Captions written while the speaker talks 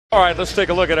All right, let's take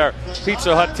a look at our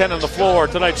Pizza Hut 10 on the floor.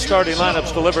 Tonight's starting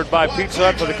lineups delivered by Pizza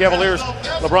Hut for the Cavaliers.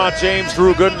 LeBron James,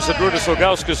 Drew Gooden, Zydrunas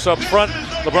Ilgauskas up front.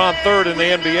 LeBron third in the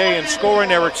NBA in scoring.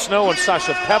 Eric Snow and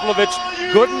Sasha Pavlovic.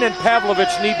 Gooden and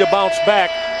Pavlovic need to bounce back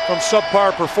from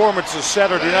subpar performances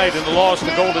Saturday night in the loss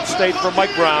to Golden State for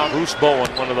Mike Brown. Bruce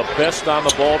Bowen, one of the best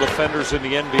on-the-ball defenders in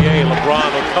the NBA.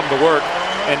 LeBron will come to work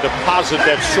and deposit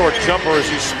that short jumper as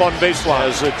he spun baseline.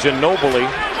 As Ginobili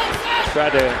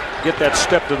tried to get that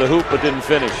step to the hoop, but didn't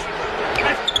finish.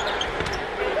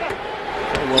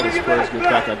 Well, the Spurs get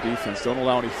back on defense. Don't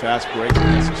allow any fast breaks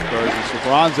against the Spurs. And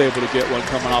LeBron's able to get one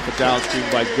coming off a downstream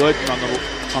by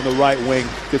Gooden on the right wing.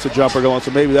 Gets a jumper going,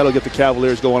 so maybe that'll get the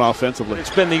Cavaliers going offensively.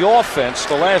 It's been the offense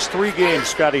the last three games,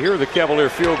 Scotty. Here are the Cavalier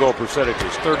field goal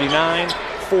percentages. 39,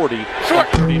 40, and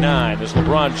 39 as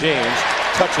LeBron James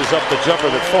touches up the jumper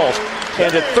that falls.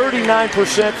 And at 39%,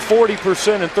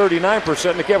 40%, and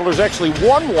 39%, the Cavaliers actually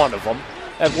won one of them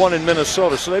at one in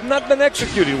Minnesota. So they've not been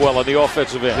executing well on the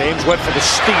offensive end. James went for the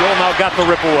steal, now got the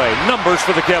rip away. Numbers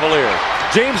for the Cavaliers.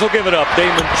 James will give it up.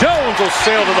 Damon Jones will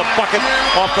sail to the bucket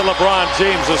off the LeBron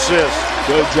James assist.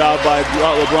 Good job by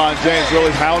LeBron James,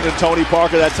 really hounding Tony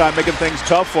Parker that time, making things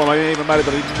tough for him. I mean, even might have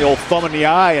been the old thumb in the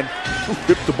eye and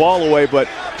ripped the ball away, but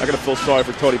I'm going to feel sorry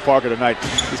for Tony Parker tonight.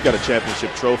 He's got a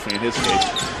championship trophy in his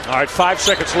case. All right, 5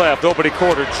 seconds left. Opening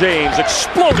quarter. James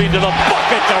exploding to the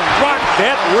bucket to rock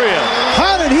that rim.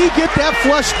 How did he get that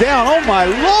flush down? Oh, my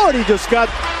Lord. He just got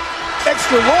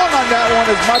extra long on that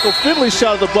one as Michael Finley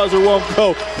shot at the buzzer won't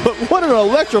go. But what an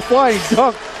electrifying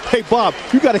dunk. Hey, Bob,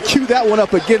 you got to cue that one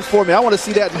up again for me. I want to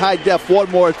see that in high def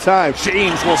one more time.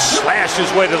 James will slash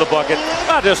his way to the bucket.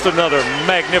 Just another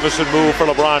magnificent move for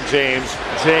LeBron James.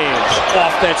 James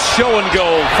off that show and go.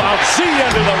 Found Z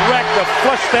under the rack to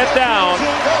flush that down.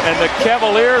 And the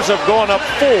Cavaliers have gone up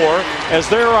 4 as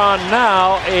they're on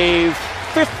now a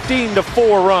 15-4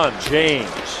 run. James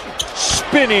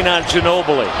spinning on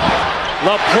Ginobili.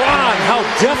 LeBron, how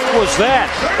deft was that?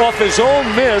 Off his own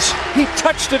miss, he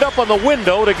touched it up on the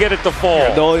window to get it to fall.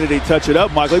 Not only did he touch it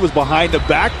up, Michael, he was behind the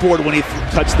backboard when he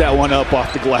touched that one up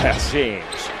off the glass. James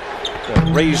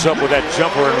raise up with that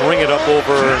jumper and ring it up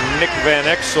over Nick Van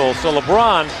Exel. So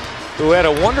LeBron, who had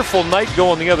a wonderful night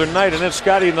going the other night, and then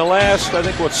Scotty in the last, I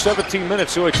think, 17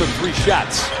 minutes, he only took 3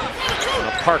 shots.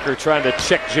 Parker trying to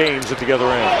check James at the other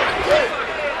end.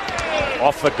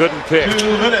 Off the Gooden pick.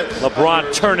 2 minutes.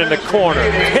 LeBron turning the corner,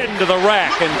 heading to the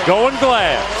rack and going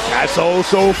glass. That's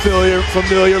so familiar.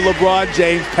 LeBron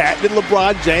James, patented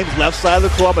LeBron James, left side of the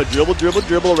court, a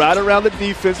dribble, right around the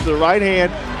defense to the right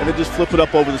hand, and then just flip it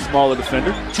up over the smaller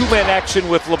defender. Two-man action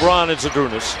with LeBron and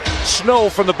Zydrunas. Snow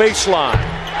from the baseline.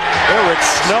 Eric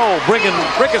Snow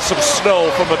bringing some snow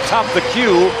from atop the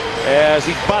key as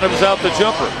he bottoms out the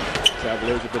jumper.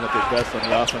 Cavaliers have been at their best on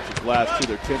the offensive glass, too.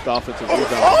 Their 10th offensive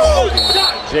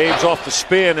rebound. James off the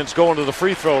spin and is going to the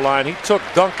free throw line. He took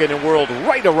Duncan and whirled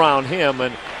right around him.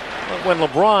 And when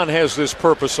LeBron has this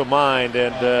purpose of mind,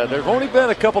 and there have only been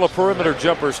a couple of perimeter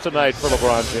jumpers tonight for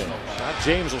LeBron James. Now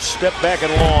James will step back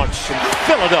and launch and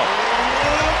fill it up.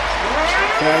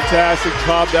 Fantastic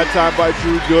job that time by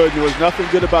Drew Gooden. There was nothing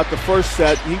good about the first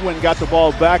set. He went and got the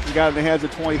ball back and got in the hands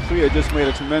of 23. They just made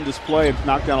a tremendous play and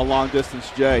knocked down a long-distance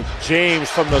J.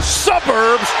 James from the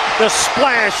suburbs to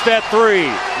splash that 3.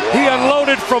 Wow. He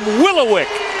unloaded from Willowick,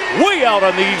 way out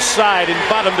on the east side, and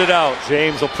bottomed it out.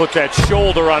 James will put that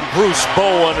shoulder on Bruce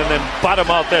Bowen and then bottom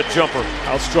out that jumper.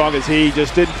 How strong is he?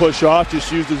 Just didn't push off,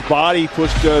 just used his body,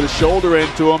 pushed the shoulder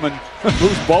into him, and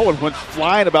Bruce Bowen went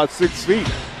flying about 6 feet.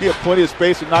 He had plenty of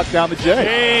space to knock down the J.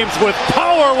 James with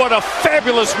power, what a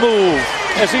fabulous move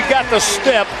as he got the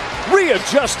step,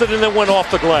 readjusted, and then went off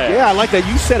the glass. Yeah, I like that.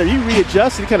 You said it. He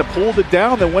readjusted, he kind of pulled it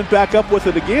down, then went back up with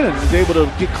it again and was able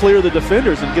to clear the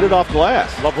defenders and get it off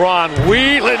glass. LeBron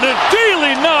wheeling and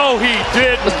dealing. No, he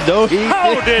didn't. No, he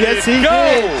How did yes, it he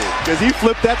go? Because he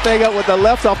flipped that thing up with the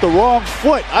left off the wrong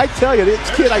foot. I tell you, this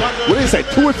kid, what did he say,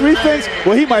 2 or 3 things?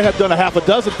 Well, he might have done a half a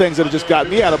dozen things that have just got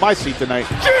me out of my seat tonight.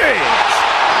 James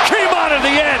came out of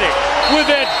the attic with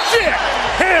that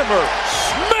jackhammer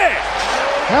smash.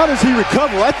 How does he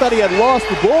recover? I thought he had lost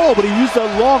the ball, but he used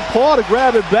that long paw to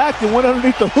grab it back and went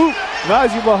underneath the hoop.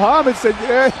 Najee Muhammad said,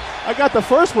 yeah, I got the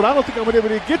first one. I don't think I'm going to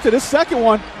be able to get to this second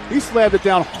one. He slammed it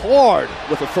down hard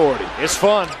with authority. It's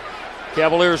fun.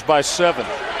 Cavaliers by 7.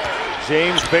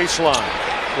 James baseline.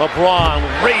 LeBron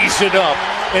raised it up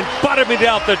and bottoming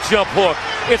out the jump hook.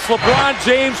 It's LeBron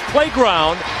James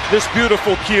playground, this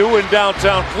beautiful cue in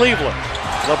downtown Cleveland.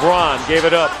 LeBron gave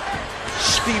it up.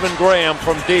 Stephen Graham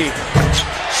from deep.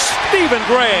 Stephen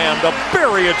Graham to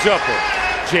bury a jumper.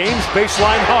 James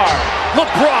baseline hard.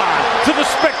 LeBron to the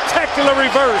spectacular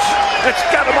reverse. It's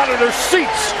got them out of their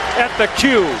seats at the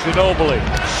cue. Ginobili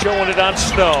showing it on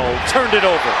Snow. Turned it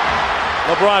over.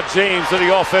 LeBron James to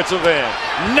the offensive end.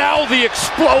 Now the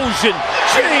explosion.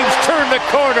 James turned the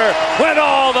corner. Went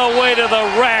all the way to the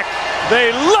rack.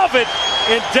 They love it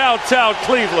in downtown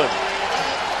Cleveland.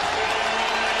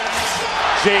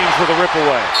 James with a rip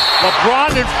away.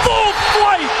 LeBron in full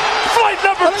flight. Flight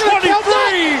number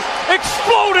 23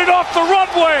 exploded off the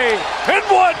runway. And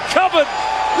one coming.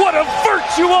 What a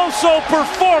virtuoso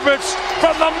performance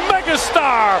from the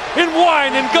megastar in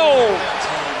wine and gold.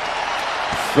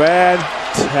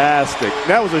 Fantastic.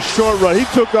 That was a short run. He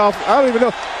took off. I don't even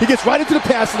know. He gets right into the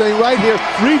passing lane right here.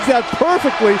 Reads that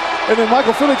perfectly. And then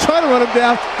Michael Finley trying to run him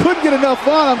down. Couldn't get enough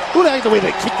on him. Who the heck the way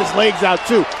they kicked his legs out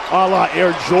too. A la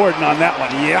Air Jordan on that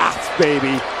one. Yes,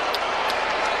 baby.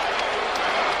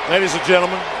 Ladies and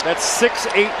gentlemen, that's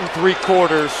 6'8"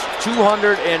 3/4,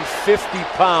 250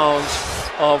 pounds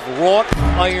of wrought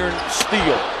iron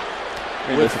steel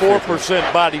with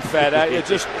 4% body fat.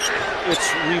 It's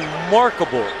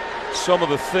remarkable some of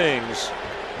the things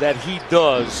that he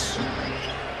does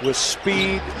with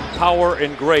speed, power,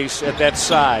 and grace at that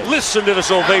size. Listen to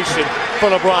this ovation for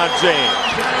LeBron James.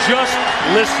 Just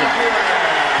listen.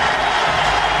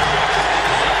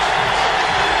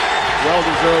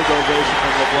 Well-deserved ovation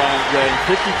from LeBron James.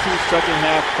 52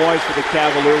 second-half points for the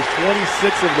Cavaliers,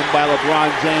 26 of them by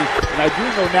LeBron James. And I do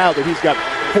know now that he's got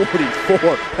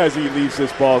 44 as he leaves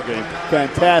this ball game.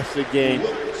 Fantastic game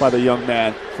by the young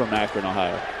man from Akron,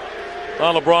 Ohio.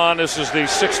 Well, LeBron, this is the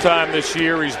 6th time this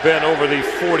year he's been over the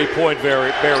 40-point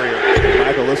barrier.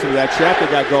 Michael, listen to that chat they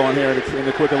got going here in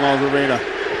the Quicken Loans Arena.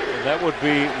 And that would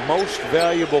be most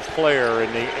valuable player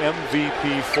in the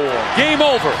MVP form. Game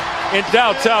over in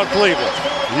downtown Cleveland.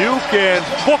 You can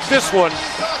book this one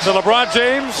to LeBron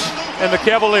James and the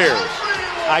Cavaliers.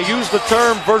 I use the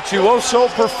term virtuoso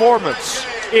performance.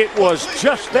 It was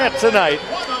just that tonight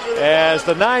as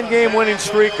the 9-game winning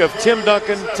streak of Tim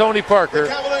Duncan, Tony Parker,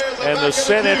 and the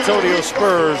San Antonio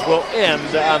Spurs will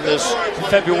end on this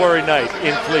February night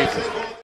in Cleveland.